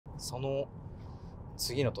その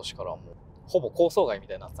次の年からはもうほぼ構想外み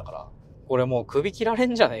たいになってたから、これもう首切られ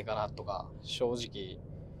んじゃねえかなとか正直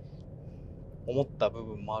思った部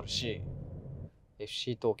分もあるし、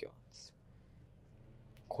 FC 東京なんですよ。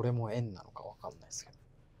これも縁なのか分かんないですけど、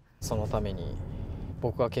そのために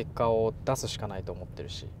僕は結果を出すしかないと思ってる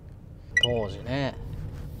し、当時ね、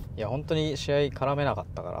いや本当に試合絡めなかっ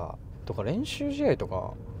たからとか、練習試合と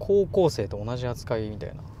か高校生と同じ扱いみた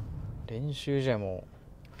いな、練習試合も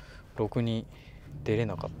ろくに出れ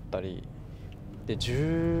なかったりで、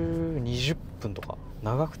20分とか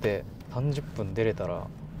長くて30分出れたら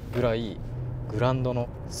ぐらいグラウンドの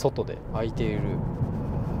外で空いている、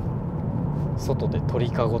外で鳥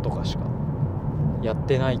かごとかしかやっ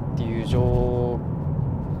てないっていう状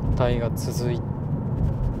態が続い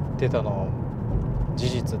てたのは事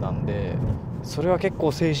実なんで、それは結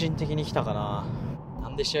構精神的にきたかな。な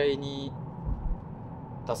んで試合に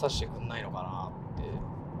出させてくんないのかなって。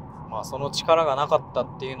まあその力がなかった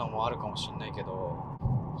っていうのもあるかもしんないけど、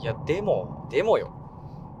いやでも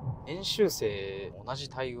よ、練習生同じ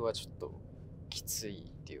待遇はちょっときつい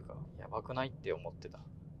っていうか、やばくないって思ってた。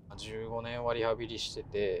15年はリハビリして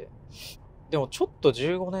て、でもちょっと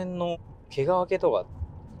15年の怪我明けとか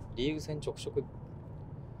リーグ戦ちょくちょく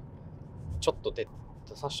ちょっと出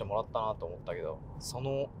させてもらったなと思ったけど、そ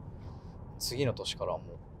の次の年からは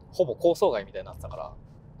もうほぼ構想外みたいになってたから、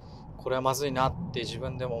これはまずいなって自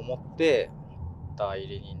分でも思って、代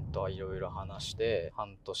理人とはいろいろ話して、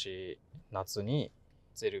半年夏に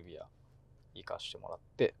ゼルビア行かしてもらっ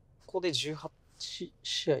て、ここで18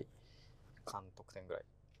試合監督点ぐらい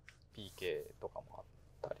PK とかもあっ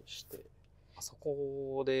たりして、そ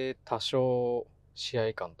こで多少試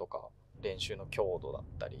合感とか練習の強度だっ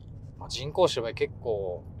たり、人工芝居結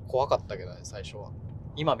構怖かったけどね、最初は。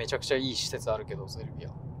今めちゃくちゃいい施設あるけど、ゼルビア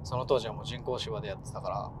その当時はもう人工芝でやってたか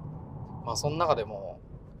ら、その中でも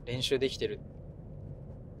練習できてる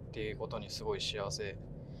っていうことにすごい幸せ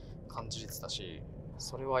感じてたし、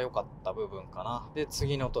それは良かった部分かな。で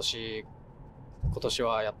次の年、今年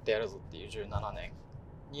はやってやるぞっていう17年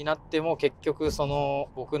になっても、結局その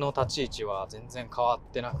僕の立ち位置は全然変わ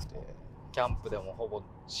ってなくて、キャンプでもほぼ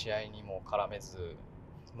試合にも絡めず、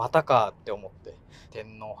またかって思って、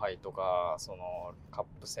天皇杯とかそのカッ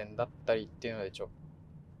プ戦だったりっていうのでちょ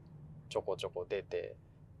こちょこ出て、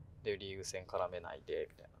でリーグ戦絡めないで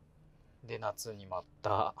みたいな。で夏にま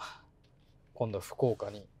た今度福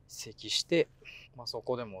岡に移籍して、そ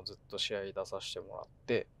こでもずっと試合出させてもらっ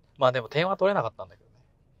て、でも点は取れなかったんだけどね、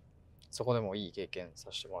そこでもいい経験さ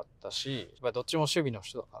せてもらったし、どっちも守備の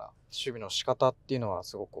人だから守備の仕方っていうのは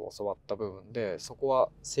すごく教わった部分で、そこは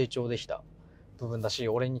成長できた部分だし、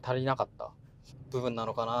俺に足りなかった部分な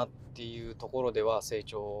のかなっていうところでは成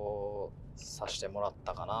長させてもらっ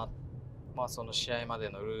たかな。その試合まで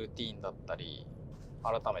のルーティーンだったり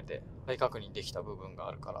改めて再確認できた部分が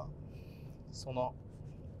あるから、その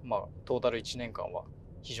トータル1年間は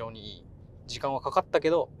非常にいい時間はかかったけ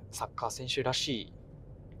ど、サッカー選手らしい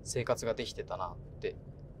生活ができてたなって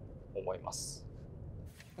思います。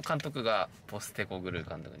監督がポステコグルー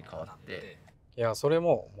監督に変わって、いやそれ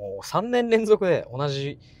もう3年連続で同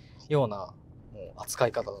じようなもう扱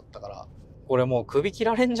い方だったから、これもう首切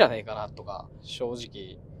られんじゃねえかなとか正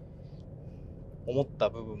直思った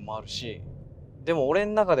部分もあるし、でも俺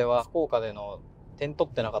の中では福岡での点取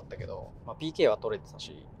ってなかったけど、PK は取れてた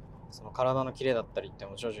し、その体のキレだったりって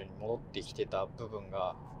も徐々に戻ってきてた部分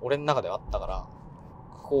が俺の中ではあったから、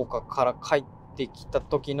福岡から帰ってきた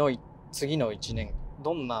時の次の1年、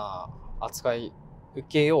どんな扱い受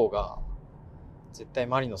けようが絶対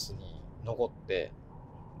マリノスに残って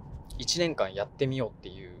1年間やってみようって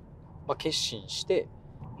いう、決心して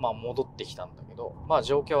戻ってきたんだけど、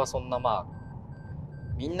状況はそんな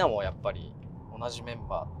みんなもやっぱり同じメン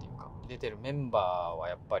バーっていうか、出てるメンバーは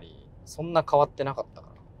やっぱりそんな変わってなかったか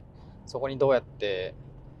ら、そこにどうやって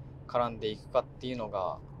絡んでいくかっていうの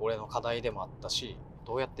が俺の課題でもあったし、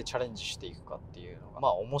どうやってチャレンジしていくかっていうの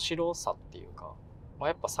が面白さっていうか、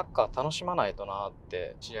やっぱサッカー楽しまないとなっ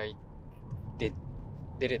て試合で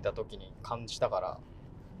出れた時に感じたから、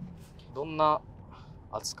どんな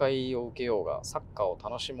扱いを受けようがサッカーを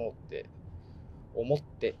楽しもうって思っ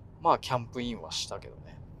てキャンプインはしたけど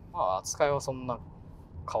ね。扱いはそんな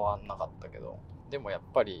変わんなかったけど、でもやっ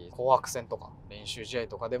ぱり紅白戦とか練習試合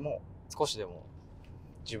とかでも少しでも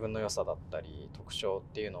自分の良さだったり特徴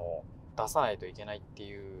っていうのを出さないといけないって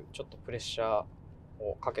いうちょっとプレッシャー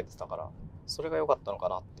をかけてたから、それが良かったのか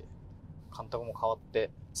なって。監督も変わって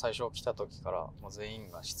最初来た時から全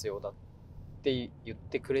員が必要だって言っ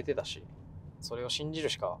てくれてたし、それを信じる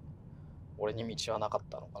しか俺に道はなかっ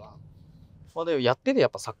たのかな。でもやっててや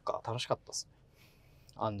っぱサッカー楽しかったっすね。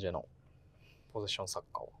アンジェのポゼッションサッ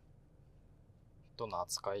カーは。どんな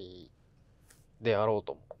扱いであろう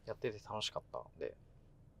ともやってて楽しかったんで、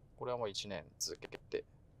これはもう1年続けて、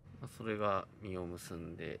それが実を結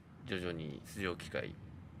んで徐々に出場機会、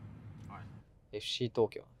FC 東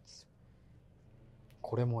京なんですよ。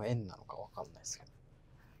これも縁なのか分かんないですけ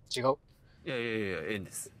ど、違う？いやいやいや縁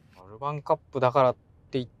です。ルヴァンカップだからっ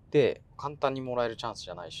て言って簡単にもらえるチャンス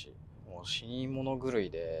じゃないし、もう死に物狂い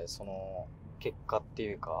でその結果って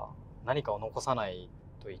いうか何かを残さない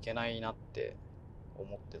といけないなって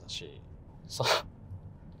思ってたし、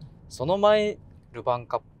その前ルヴァン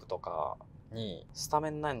カップとかにスタメ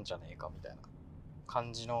ンなんじゃねえかみたいな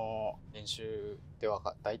感じの練習で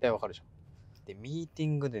大体わかるじゃん。でミーティ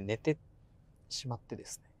ングで寝てしまってで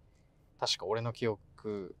すね、確か俺の記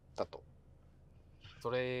憶だと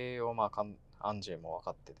それをアンジェも分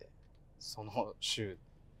かってて、その週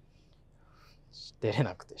出れ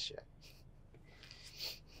なくて試合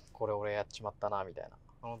これ俺やっちまったなみたいな、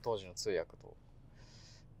その当時の通訳と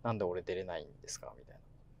なんで俺出れないんですかみたいな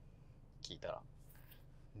聞いたら、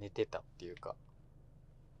寝てたっていうか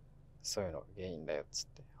そういうのが原因だよっつっ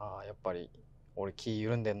て、ああやっぱり俺気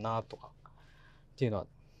緩んでんなとかっていうのは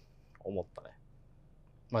思ったね。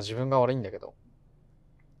まあ自分が悪いんだけど、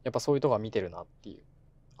やっぱそういうとこは見てるなっていう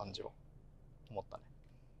感じを思ったね。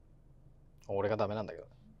俺がダメなんだけど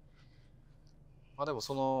ね。まあでも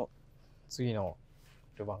その次の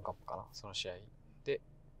ルヴァンカップかな、その試合で、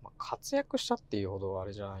活躍したっていうほどあ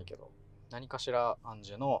れじゃないけど、何かしらアン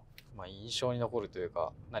ジェの、印象に残るという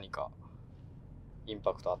か何かイン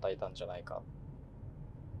パクトを与えたんじゃないか。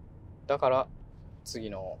だから次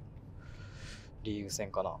のリーグ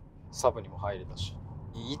戦かな、サブにも入れたし、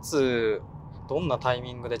いつどんなタイ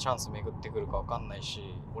ミングでチャンス巡ってくるか分かんないし、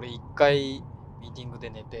俺一回ミーティングで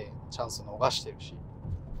寝てチャンス逃してるし、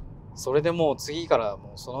それでもう次から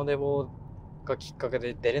もうその寝坊がきっかけ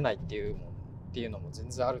で出れないっていうのも全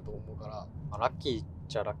然あると思うから、ラッキーっ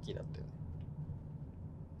ちゃラッキーだったよね。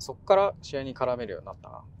そっから試合に絡めるようになった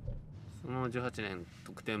な。その18年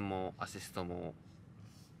得点もアシストも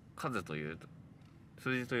数という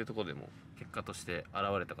数字というところでも結果として現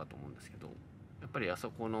れたかと思うんですけど、やっぱりあそ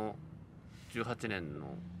この18年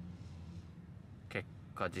の結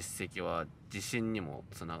果実績は自信にも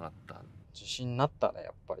つながった。自信になったね。や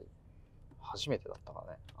っぱり初めてだったか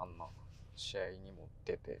らね、あんな試合にも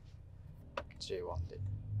出て J1 で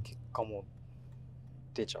結果も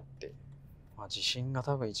出ちゃって、自信が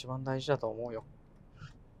多分一番大事だと思うよ。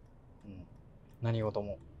何事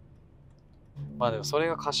も。でもそれ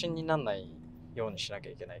が過信にならないようにしなき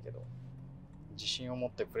ゃいけないけど、自信を持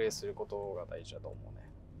ってプレーすることが大事だと思う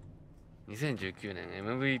ね。2019年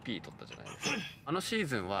MVP 取ったじゃないですか。あのシー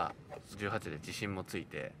ズンは18で自信もつい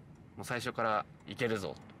て、もう最初からいける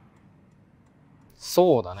ぞ。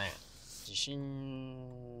そうだね。自信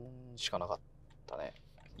しかなかったね。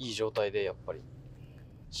いい状態でやっぱり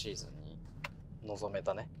シーズンに臨め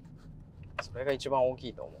たね。それが一番大き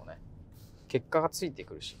いと思うね。結果がついて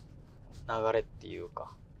くるし、流れっていう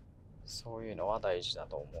か、そういうのは大事だ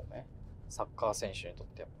と思うね。サッカー選手にとっ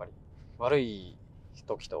てやっぱり悪い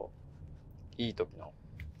時といい時の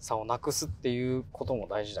差をなくすっていうことも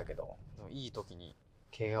大事だけど、いい時に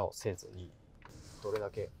怪我をせずにどれだ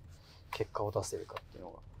け結果を出せるかっていう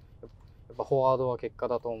のが、やっぱフォワードは結果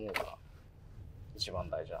だと思うから一番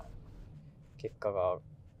大事な。結果が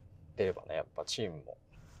出ればね、やっぱチームも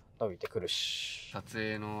伸びてくるし、撮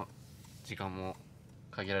影の時間も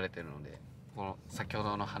限られてるので、この先ほ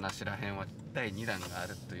どの話らへんは第2弾があ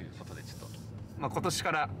るということで、ちょっと、今年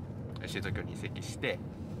から FC 東京に移籍して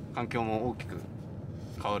環境も大きく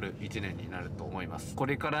変わる1年になると思います。こ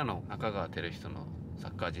れからの仲川輝人のサ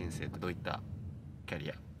ッカー人生とどういったキャ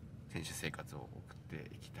リア、選手生活を送っ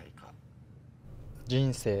ていきたいか。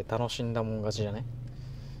人生楽しんだもん勝ちじゃね。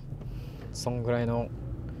そんぐらいの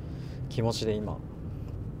気持ちで今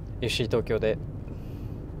FC 東京で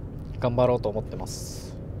頑張ろうと思ってま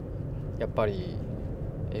す。やっぱり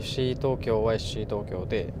FC 東京は FC 東京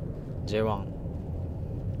で J1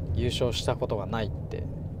 優勝したことがないって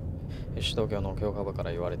FC 東京の強化部か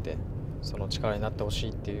ら言われて、その力になってほし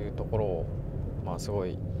いっていうところをすご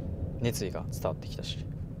い熱意が伝わってきたし、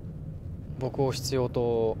僕を必要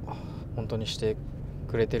と本当にして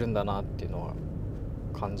くれてるんだなっていうのは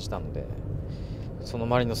感じたので、その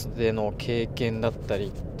マリノスでの経験だったり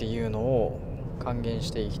っていうのを還元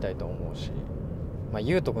していきたいと思うし、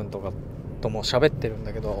ゆうとくんとかとも喋ってるん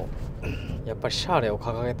だけど、やっぱりシャーレを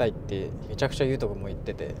掲げたいってめちゃくちゃゆうとくんも言っ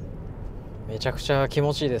てて、めちゃくちゃ気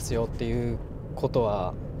持ちいいですよっていうこと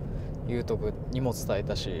はゆうとくんにも伝え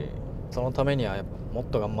たし、そのためにはやっぱもっ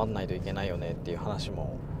と頑張んないといけないよねっていう話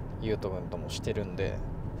もゆうとくんともしてるんで、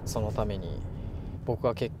そのために僕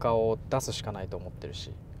は結果を出すしかないと思ってる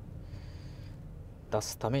し、出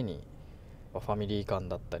すためにファミリー感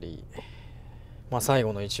だったり、最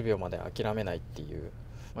後の1秒まで諦めないっていう、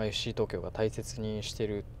FC 東京が大切にしてい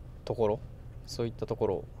るところ、そういったとこ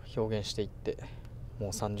ろを表現していって、もう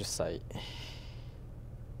30歳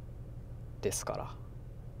ですから、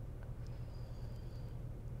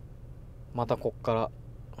またこっか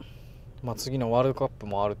ら、次のワールドカップ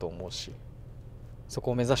もあると思うし、そ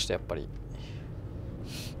こを目指してやっぱり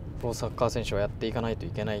プロサッカー選手はやっていかないとい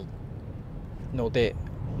けないので、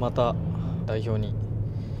また代表に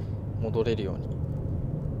戻れるよう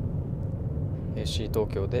に FC 東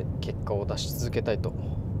京で結果を出し続けたいと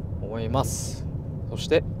思います。そし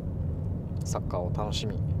てサッカーを楽し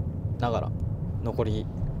みながら、残り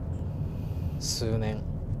数年、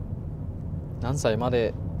何歳ま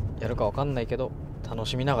でやるか分かんないけど楽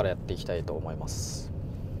しみながらやっていきたいと思います。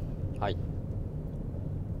はい。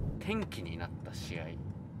転機になった試合、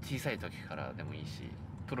小さい時からでもいいし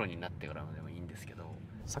プロになってからでもいいんですけど、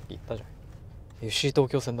さっき言ったじゃん、 FC 東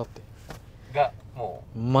京戦だって。がも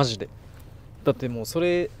マジでだって、もうそ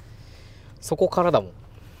こからだもん、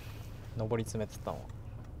上り詰めてたのは。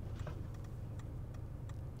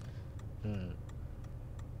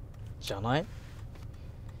じゃない？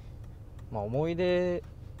思い出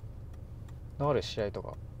のある試合と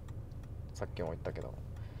か、さっきも言ったけど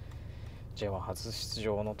J1 初出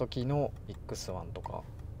場の時の X1 とか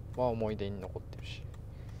は思い出に残ってるし、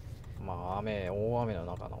大雨の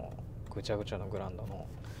中のぐちゃぐちゃのグラウンドの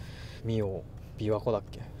琵琶湖だっ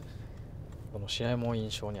け、この試合も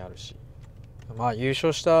印象にあるし、優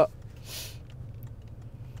勝した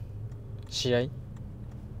試合、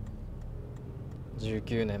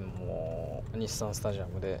19年も日産スタジア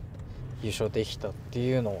ムで優勝できたって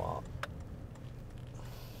いうのは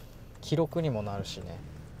記録にもなるしね、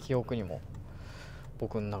記憶にも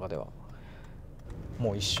僕の中では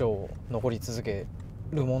もう一生残り続け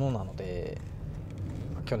るものなので、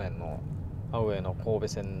去年のアウェーの神戸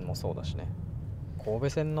戦もそうだしね、神戸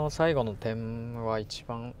戦の最後の点は一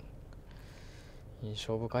番印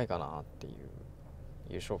象深いかなっていう、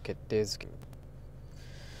優勝決定づける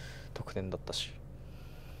得点だったし、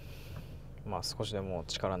少しでも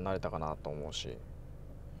力になれたかなと思うし、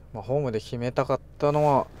ホームで決めたかったの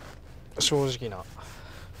は正直な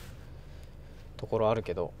ところある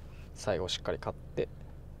けど、最後しっかり勝って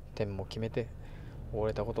点も決めて終わ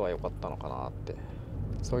れたことは良かったのかなって、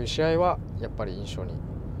そういう試合はやっぱり印象に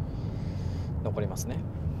残りますね。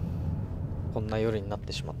こんな夜になっ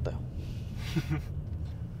てしまったよ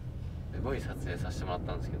すごい撮影させてもらっ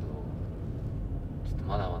たんですけど、ちょっと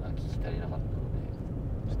まだまだ聞き足りなかったので、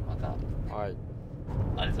ちょっとまた、はい、ありがと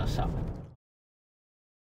うございました。